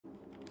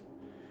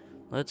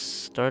Let's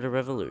start a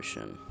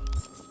revolution.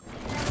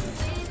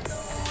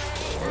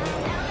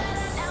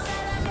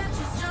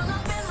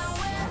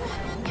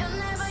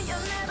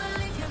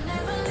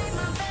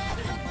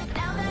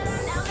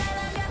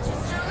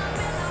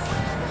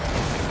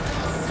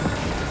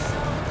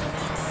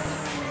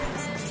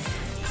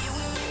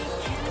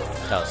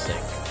 That was sick.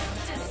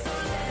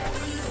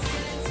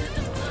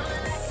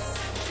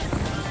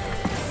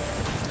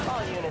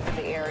 All units in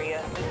the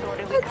area.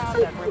 Disorderly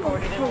conduct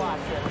reported in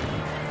Watson.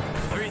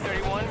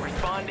 331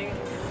 responding.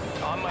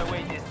 On my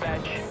way,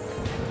 dispatch.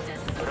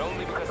 But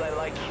only because I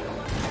like you.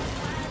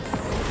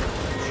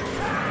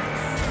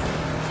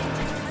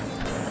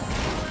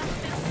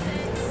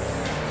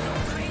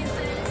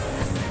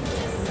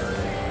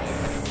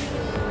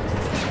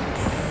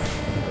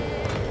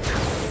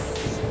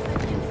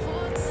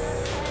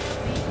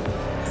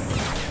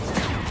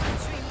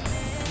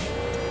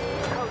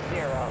 Code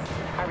 0.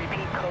 I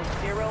repeat, code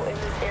 0 in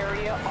this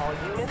area. All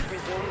units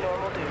resume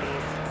normal duties.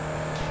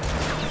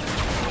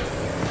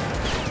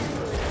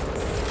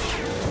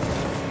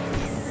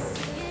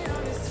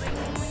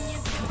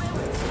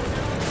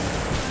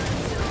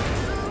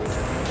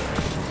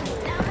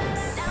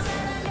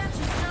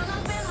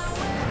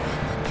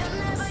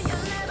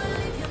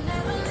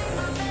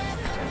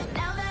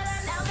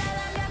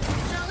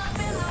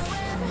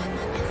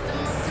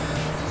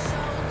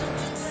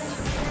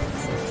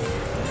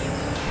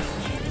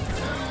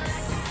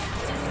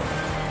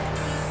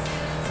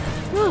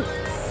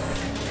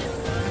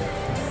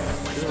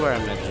 This is where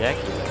I'm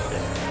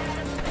ejaculating.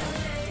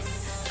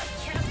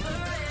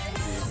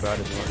 He brought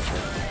his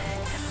motorcycle.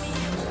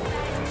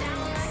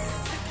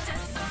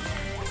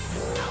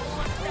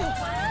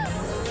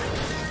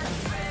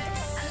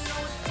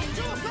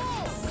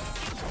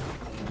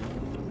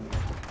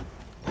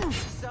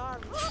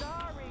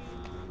 Sorry.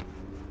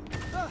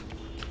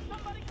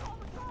 Somebody call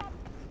the cops.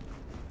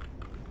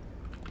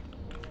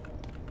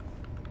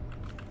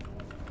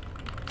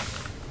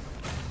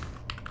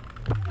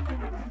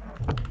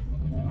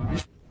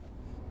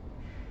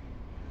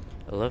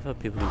 I love how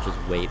people can just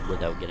wait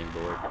without getting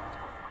bored.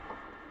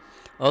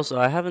 Also,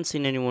 I haven't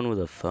seen anyone with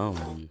a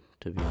phone,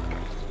 to be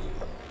honest.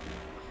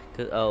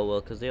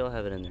 Cause they all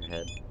have it in their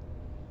head.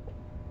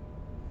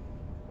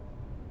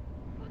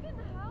 Fucking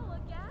hell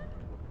again?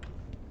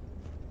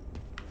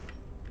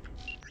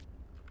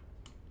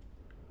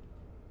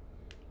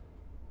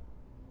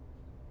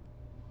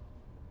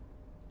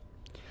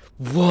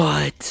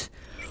 What?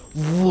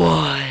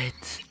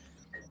 What?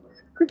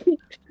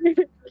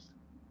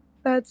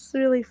 That's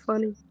really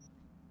funny.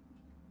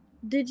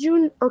 Did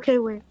you? Okay,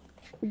 wait.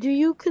 Do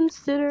you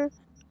consider?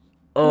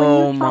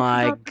 Oh talk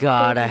my about the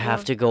god, I photo have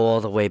one. to go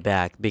all the way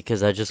back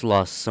because I just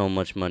lost so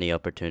much money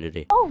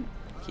opportunity. Oh,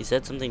 He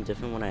said something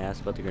different when I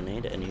asked about the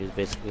grenade, and he was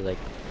basically like,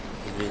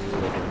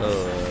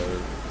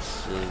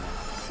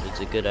 it's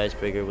a good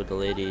icebreaker with the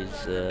ladies.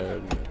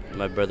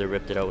 My brother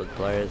ripped it out with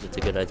pliers. It's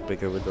a good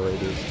icebreaker with the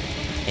ladies.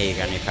 Hey, you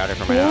got any powder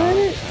for my arm?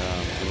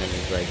 And then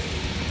he's like,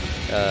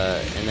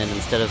 and then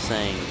instead of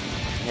saying,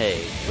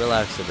 hey,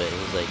 relax a bit,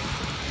 he's like,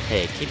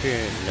 hey, keep your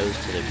nose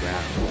to the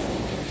ground.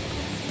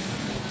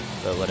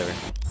 But whatever.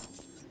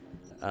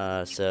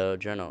 So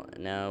journal.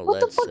 Now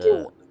what let's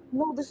the fuck?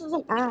 No, this is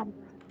an ad.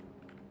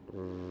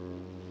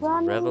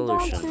 Running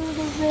revolution. down to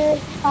the red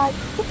side.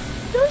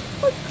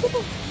 There's like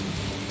cool.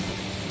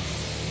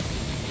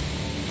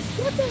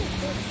 What the?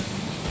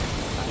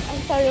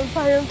 I'm sorry. I'm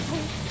sorry.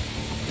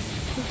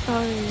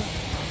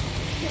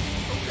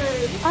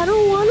 I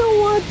don't want to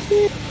watch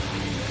it.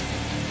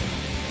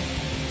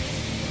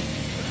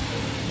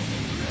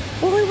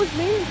 Well, it was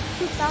made in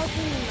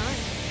 2009.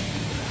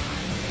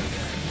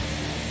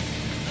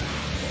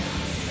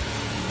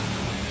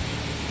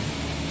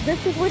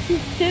 This is what you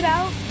shit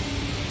out?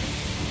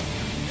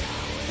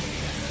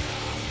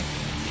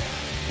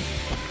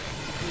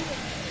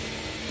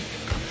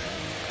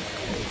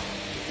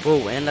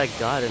 Whoa, and I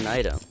got an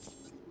item.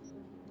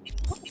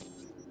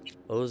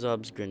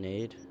 Ozob's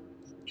grenade.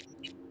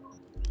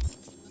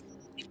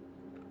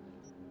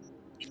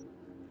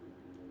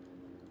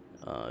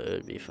 It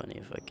would be funny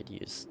if I could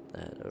use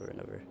that over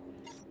and over.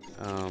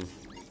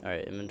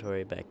 Alright,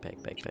 inventory,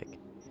 backpack.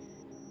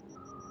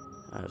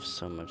 I have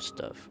so much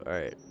stuff.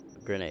 Alright,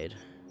 grenade.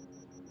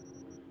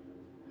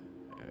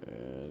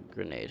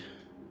 Grenade.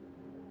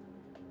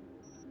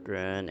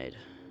 Grenade.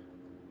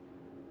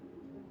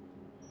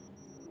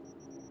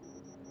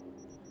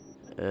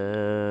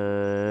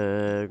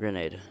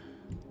 Grenade.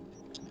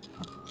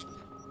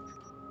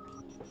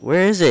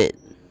 Where is it?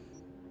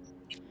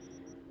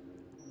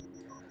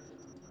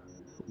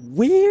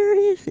 Where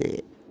is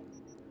it?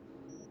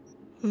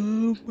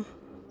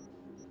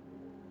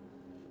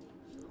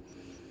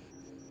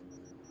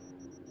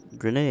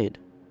 Grenade.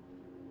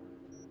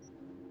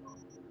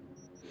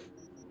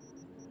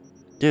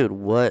 Dude,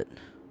 what?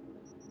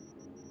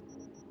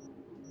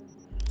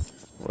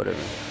 Whatever.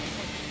 You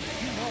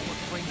know what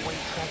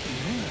brainwave tracking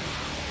means.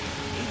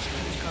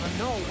 HQ's gonna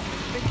know what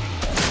you're thinking.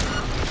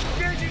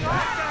 Engaging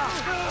hostile!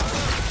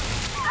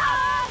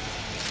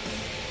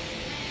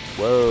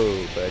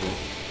 Whoa, buddy.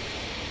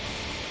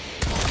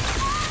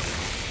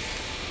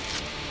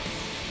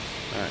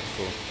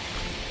 Cool.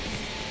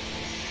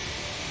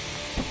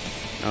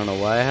 I don't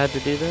know why I had to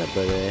do that,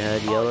 but I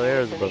had All yellow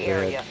arrows units in above the their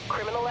area. heads.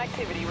 Criminal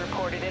activity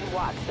reported in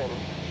Watson.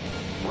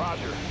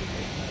 Roger.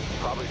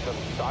 Probably some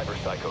cyber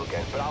psycho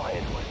again, but I'll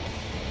handle it.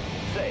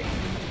 Say,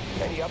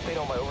 any update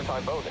on my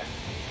overtime bonus?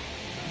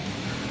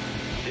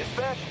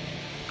 Dispatch?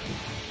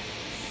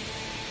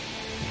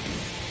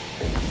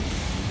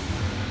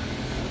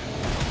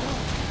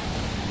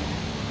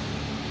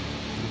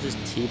 I just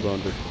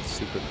T-boned a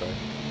supercar.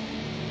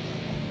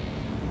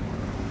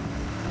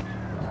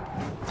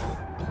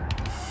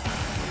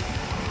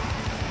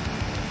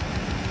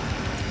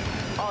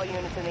 All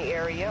units in the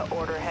area,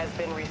 order has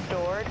been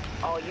restored.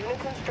 All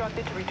units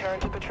instructed to return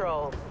to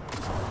patrol.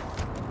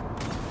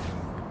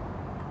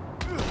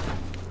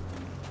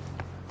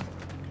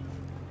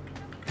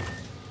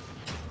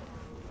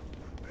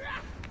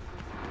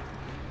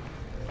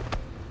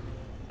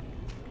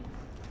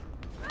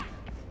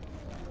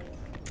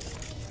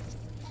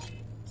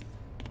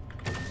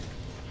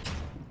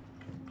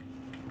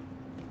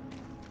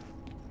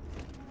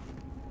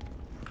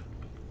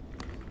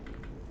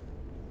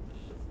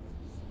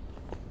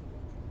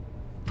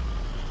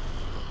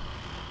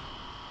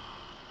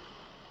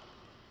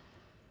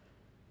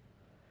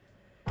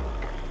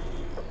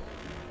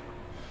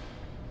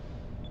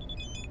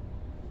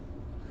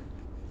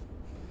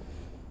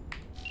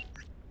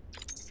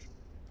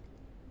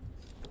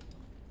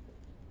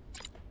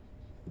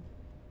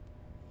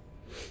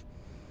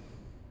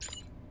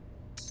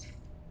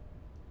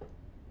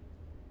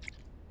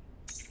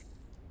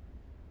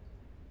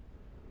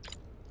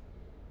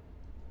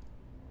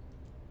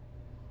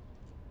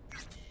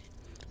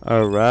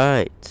 All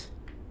right.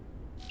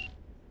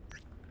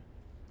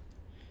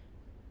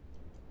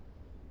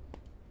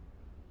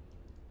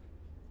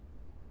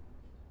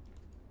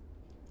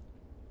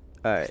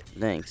 Alright,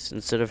 thanks.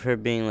 Instead of her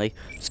being like,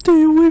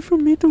 stay away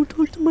from me, don't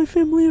talk to my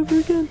family ever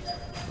again.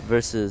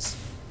 Versus,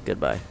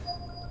 goodbye.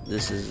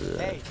 This is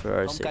for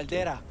our safety.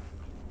 Caldera.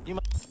 You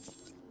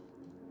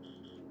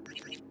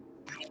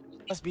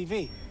must be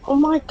V. Oh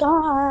my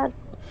god.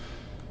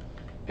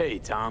 Hey,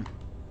 Tom.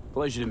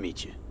 Pleasure to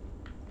meet you.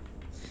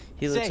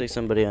 He looks Say, like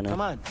somebody I know.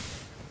 Come on.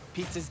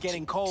 Pizza's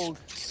getting cold.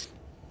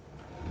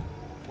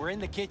 We're in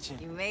the kitchen.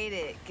 You made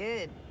it.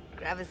 Good.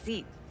 Grab a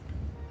seat.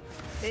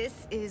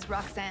 This is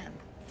Roxanne.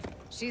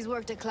 She's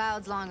worked at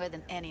Clouds longer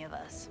than any of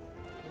us.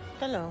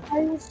 Hello.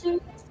 Are you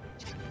serious?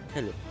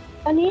 Hello.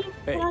 Honey,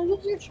 Hey, can I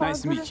use your charger?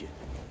 nice to meet you.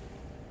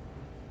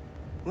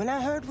 When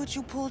I heard what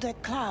you pulled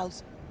at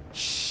Clouds,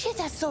 shit,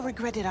 I so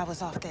regretted I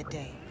was off that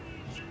day.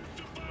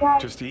 Yeah,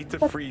 Just eat the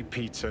free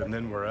pizza and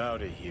then we're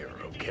out of here,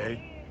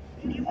 okay?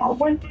 I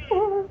went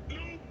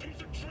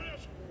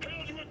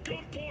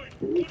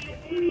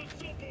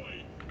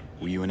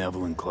Were you and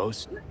Evelyn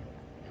close?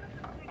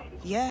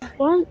 Yeah,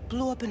 What?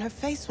 blew up in her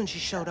face when she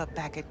showed up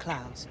back at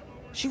Clouds.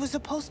 She was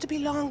supposed to be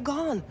long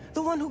gone,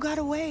 the one who got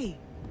away.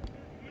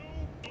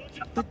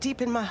 But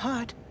deep in my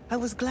heart, I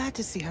was glad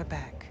to see her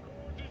back.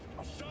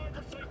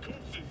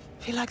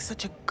 Feel like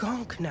such a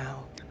gunk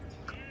now.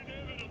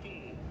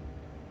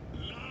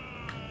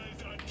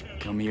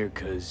 Come here,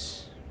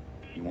 cause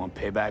you want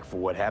payback for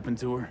what happened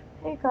to her?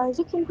 Hey guys,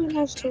 you can be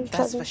nice to each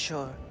That's other. for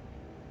sure.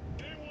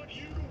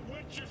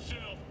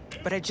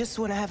 But I just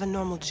want to have a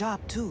normal job,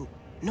 too.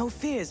 No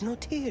fears, no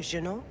tears,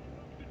 you know?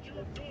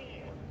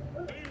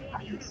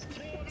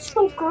 It's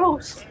so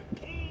gross.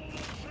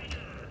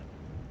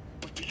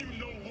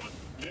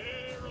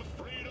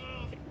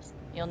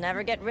 You'll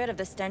never get rid of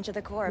the stench of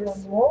the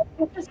corpse.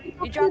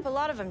 You drop a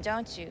lot of them,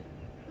 don't you?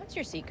 What's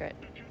your secret?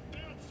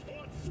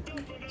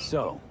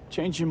 So,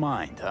 change your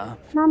mind, huh?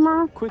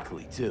 Mama,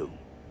 Quickly, too.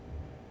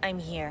 I'm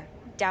here.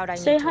 Doubt I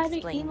say need to hi to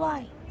explain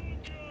Eli.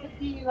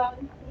 why.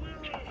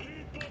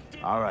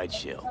 All right,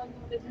 Shill.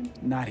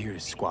 Not here to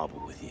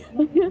squabble with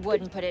you.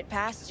 Wouldn't put it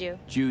past you.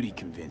 Judy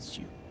convinced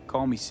you.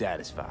 Call me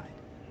satisfied.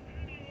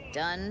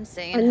 Done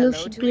saying I knew hello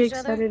she'd to be each other?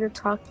 excited to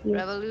talk to you.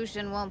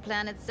 Revolution won't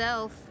plan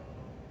itself.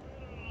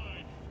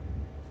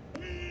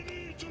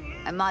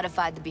 I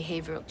modified the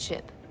behavioral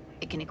chip.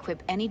 It can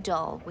equip any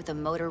doll with a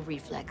motor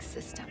reflex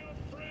system.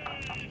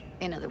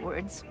 In other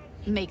words,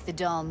 make the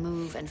doll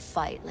move and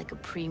fight like a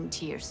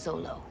Preem-tier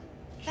solo.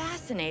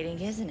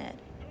 Fascinating, isn't it?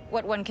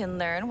 What one can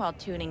learn while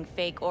tuning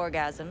fake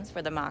orgasms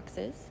for the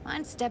Moxes.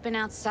 Mind stepping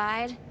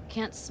outside?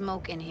 Can't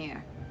smoke in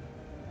here.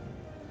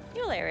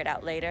 You'll air it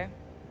out later.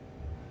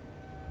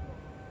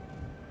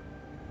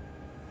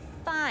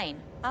 Fine.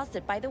 I'll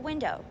sit by the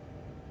window.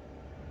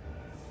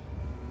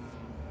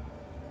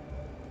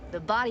 The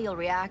body will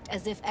react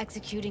as if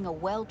executing a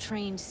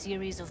well-trained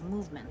series of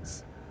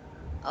movements.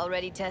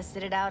 Already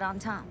tested it out on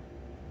Tom.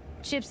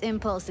 Chip's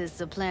impulses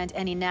supplant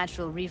any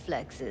natural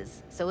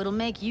reflexes, so it'll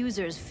make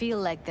users feel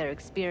like they're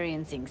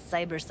experiencing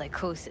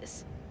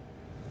cyberpsychosis.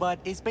 But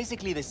it's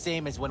basically the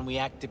same as when we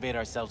activate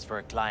ourselves for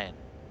a client.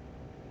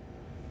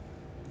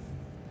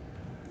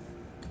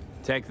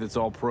 Tech that's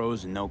all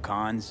pros and no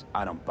cons,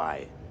 I don't buy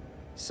it.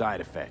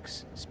 Side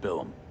effects, spill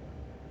them.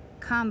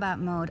 Combat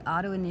mode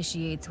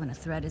auto-initiates when a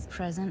threat is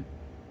present,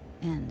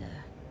 and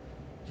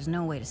there's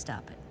no way to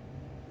stop it.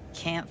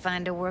 Can't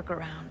find a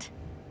workaround.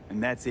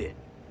 And that's it.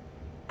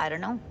 I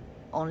don't know.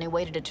 Only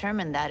way to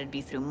determine that would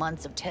be through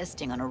months of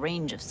testing on a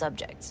range of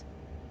subjects.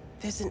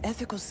 There's an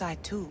ethical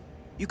side, too.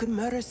 You could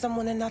murder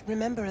someone and not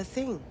remember a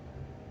thing.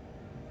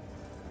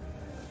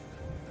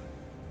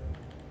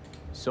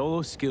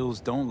 Solo skills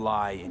don't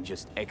lie in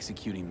just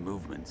executing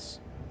movements.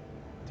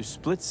 There's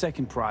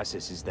split-second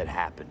processes that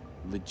happen.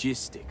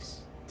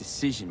 Logistics,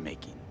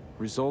 decision-making,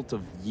 result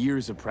of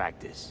years of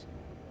practice.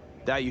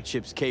 Doubt your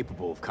chip's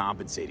capable of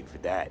compensating for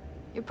that.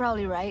 You're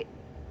probably right.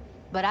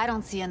 But I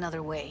don't see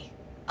another way.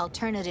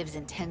 Alternative's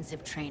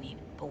intensive training,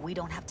 but we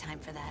don't have time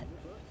for that.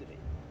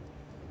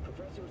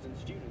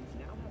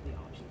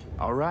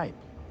 All right.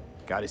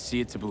 Gotta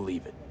see it to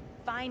believe it.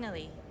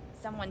 Finally,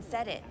 someone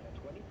said it.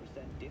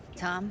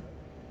 Tom?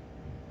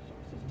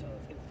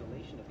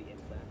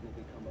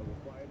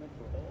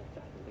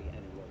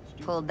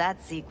 Pulled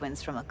that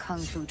sequence from a kung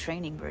fu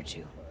training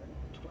virtue.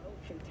 12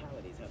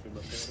 fatalities have been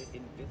reported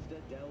in Vista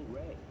del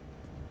Rey.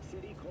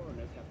 City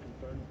coroners have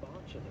confirmed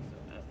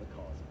botulism as the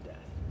cause of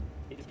death.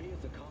 It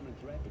appears a common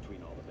thread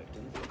between all the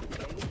victims is the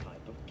same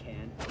type of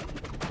canned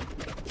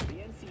meat. The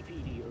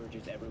NCPD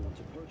urges everyone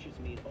to purchase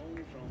meat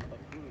only from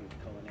approved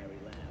culinary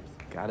labs.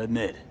 Gotta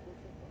admit,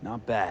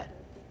 not bad.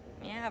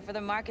 Yeah, for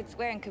the market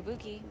square in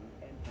Kabuki.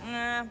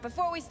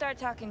 Before we start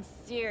talking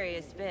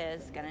serious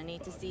biz, gonna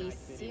need to see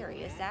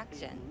serious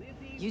action.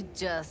 You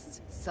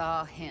just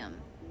saw him.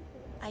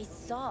 I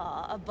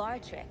saw a bar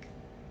trick.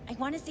 I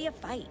want to see a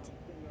fight.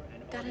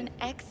 Got an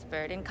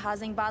expert in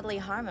causing bodily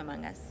harm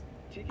among us.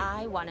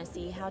 I want to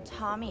see how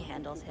Tommy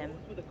handles him.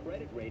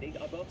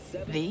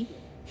 V?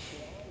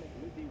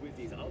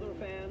 Other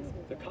fans,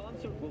 the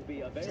concert will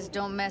be available. Just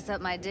don't mess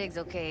up my digs,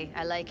 okay?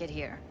 I like it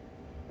here.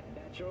 And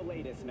that's your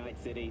latest, Night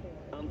City.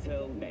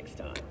 Until next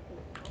time.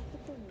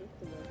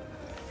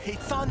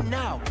 It's on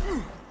now!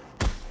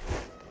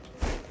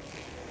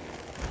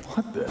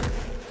 What the?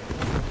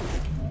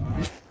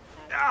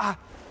 Ah!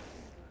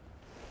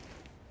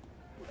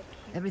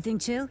 Everything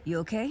chill? You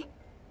okay?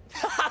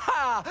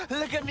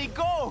 Look at me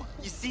go!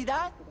 You see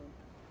that?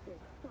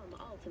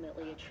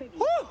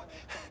 Woo!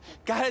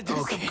 Gotta do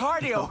some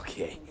cardio.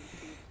 Okay.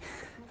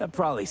 That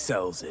probably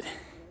sells it.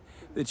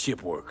 The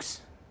chip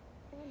works.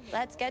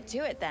 Let's get to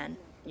it then.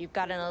 You've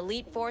got an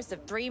elite force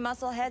of 3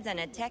 muscleheads and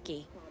a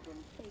techie.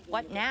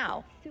 What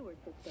now?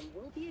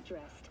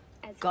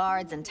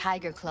 Guards and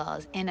tiger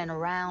claws in and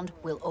around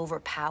will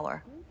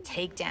overpower.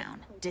 Take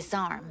down,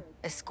 disarm,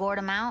 escort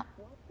them out.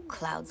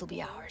 Clouds will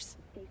be ours.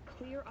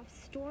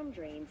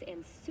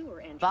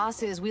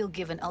 Bosses, we'll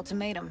give an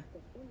ultimatum.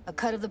 A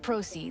cut of the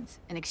proceeds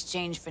in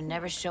exchange for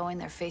never showing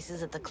their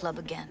faces at the club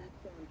again.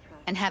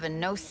 And having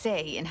no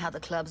say in how the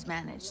club's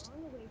managed.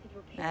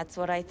 That's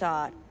what I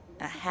thought.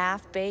 A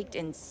half-baked,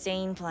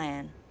 insane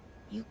plan.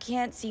 You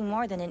can't see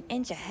more than an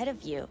inch ahead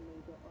of you.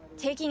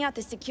 Taking out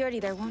the security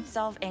there won't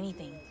solve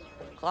anything.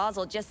 Claws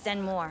will just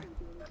send more.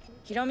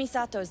 Hiromi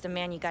Sato's the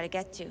man you gotta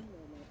get to.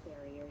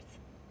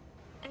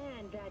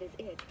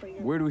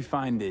 Where do we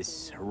find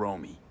this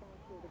Hiromi?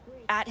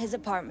 At his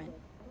apartment.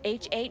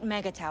 H8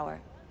 Mega Tower.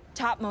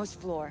 Topmost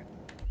floor.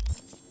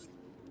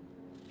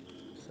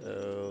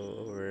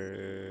 So,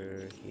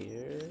 over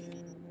here...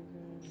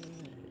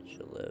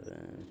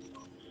 H11...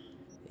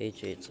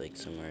 H8's like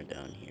somewhere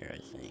down here, I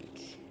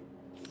think.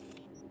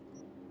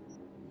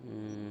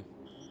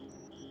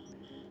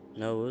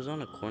 No, it was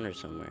on a corner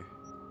somewhere.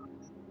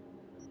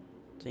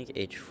 I think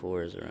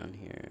H4 is around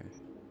here.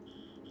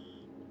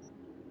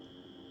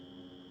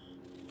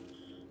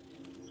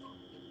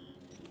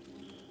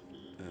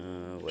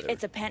 Whatever.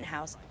 It's a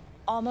penthouse.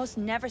 Almost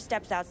never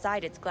steps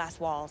outside its glass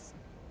walls.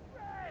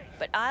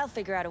 But I'll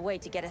figure out a way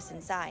to get us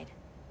inside.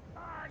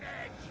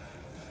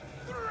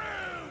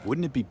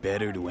 Wouldn't it be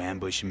better to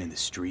ambush him in the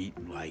street,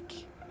 like,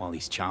 while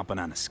he's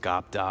chomping on a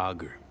scop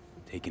dog or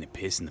taking a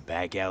piss in the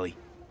back alley?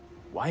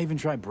 Why even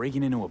try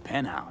breaking into a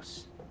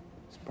penthouse?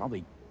 He's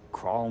probably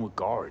crawling with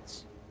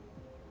guards.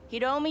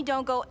 Hiromi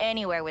don't go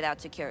anywhere without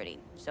security.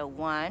 So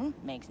 1,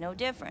 makes no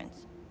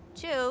difference.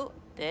 2,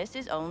 this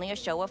is only a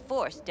show of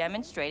force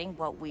demonstrating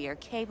what we are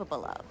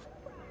capable of.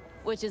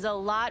 Which is a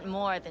lot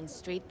more than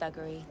street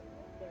thuggery.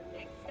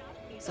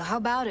 So how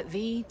about it,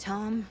 V,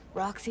 Tom,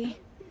 Roxy?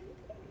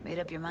 Made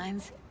up your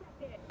minds?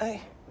 I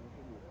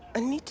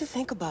need to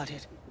think about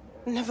it.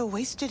 Never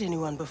wasted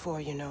anyone before,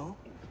 you know.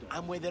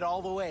 I'm with it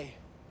all the way.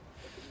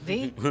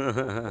 V?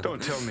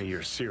 Don't tell me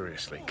you're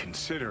seriously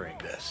considering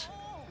this.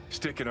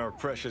 Sticking our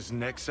precious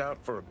necks out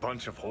for a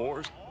bunch of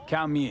whores?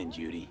 Count me in,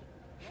 Judy.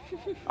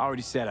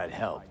 Already said I'd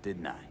help,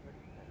 didn't I?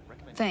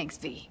 Thanks,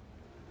 V.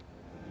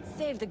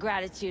 Save the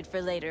gratitude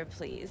for later,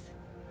 please.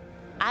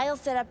 I'll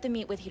set up the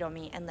meet with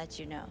Hiromi and let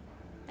you know.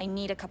 I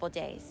need a couple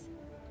days.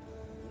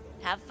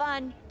 Have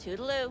fun.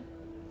 Toodaloo.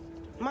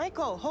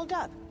 Michael, hold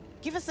up.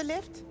 Give us a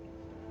lift.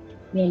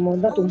 Only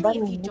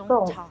if you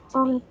don't talk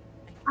to me.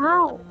 I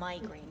feel a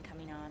migraine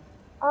coming on.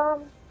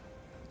 Oh,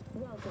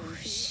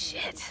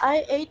 shit.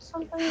 I ate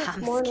something this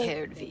I'm morning.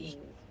 scared, V.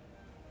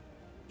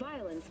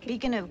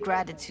 Speaking of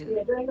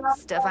gratitude,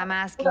 stuff I'm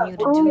asking you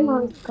to Oh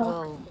my do, God.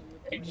 well,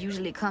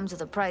 usually comes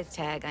with a price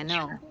tag, I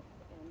know.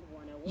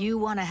 You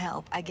want to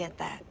help, I get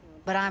that.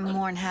 But I'm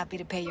more than happy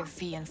to pay your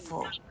fee in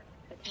full.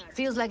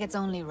 Feels like it's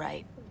only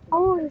right.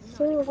 Oh,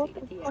 sure. What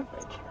the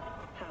fuck?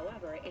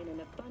 However, in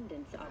an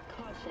abundance of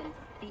caution,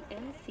 the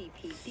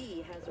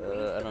NCPD has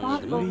I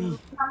don't know. Really?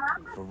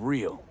 For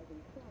real?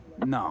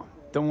 No,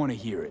 don't want to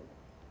hear it.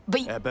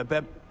 But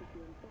Ep.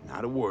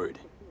 Not a word.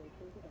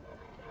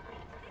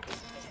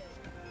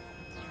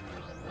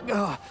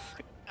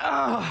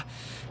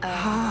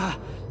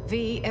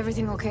 V,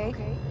 everything okay?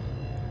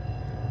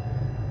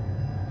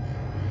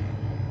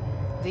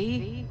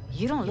 V,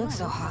 you don't look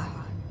so hot.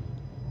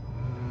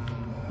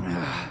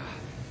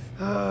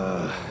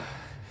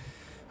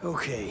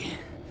 Okay.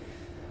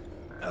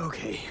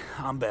 Okay,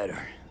 I'm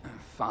better.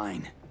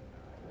 Fine.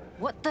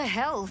 What the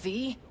hell,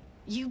 V?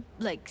 You,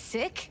 like,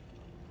 sick?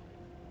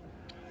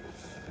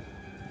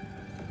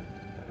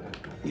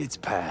 It's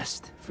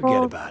past.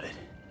 Forget about it.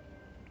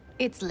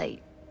 It's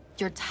late.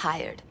 You're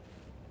tired.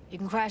 You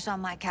can crash on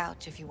my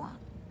couch if you want.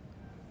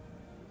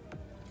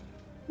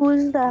 Who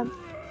is that?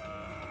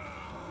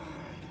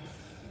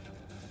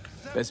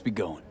 Best be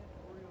going.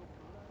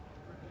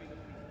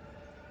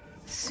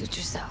 Suit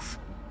yourself.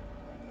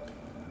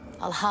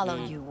 I'll hollow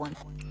you one.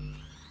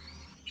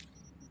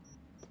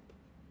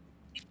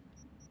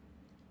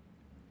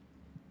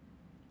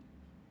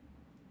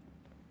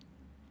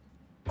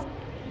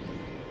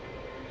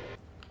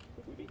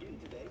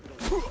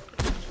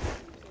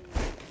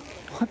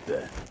 What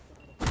the?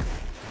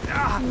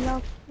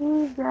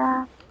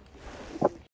 Yakuza.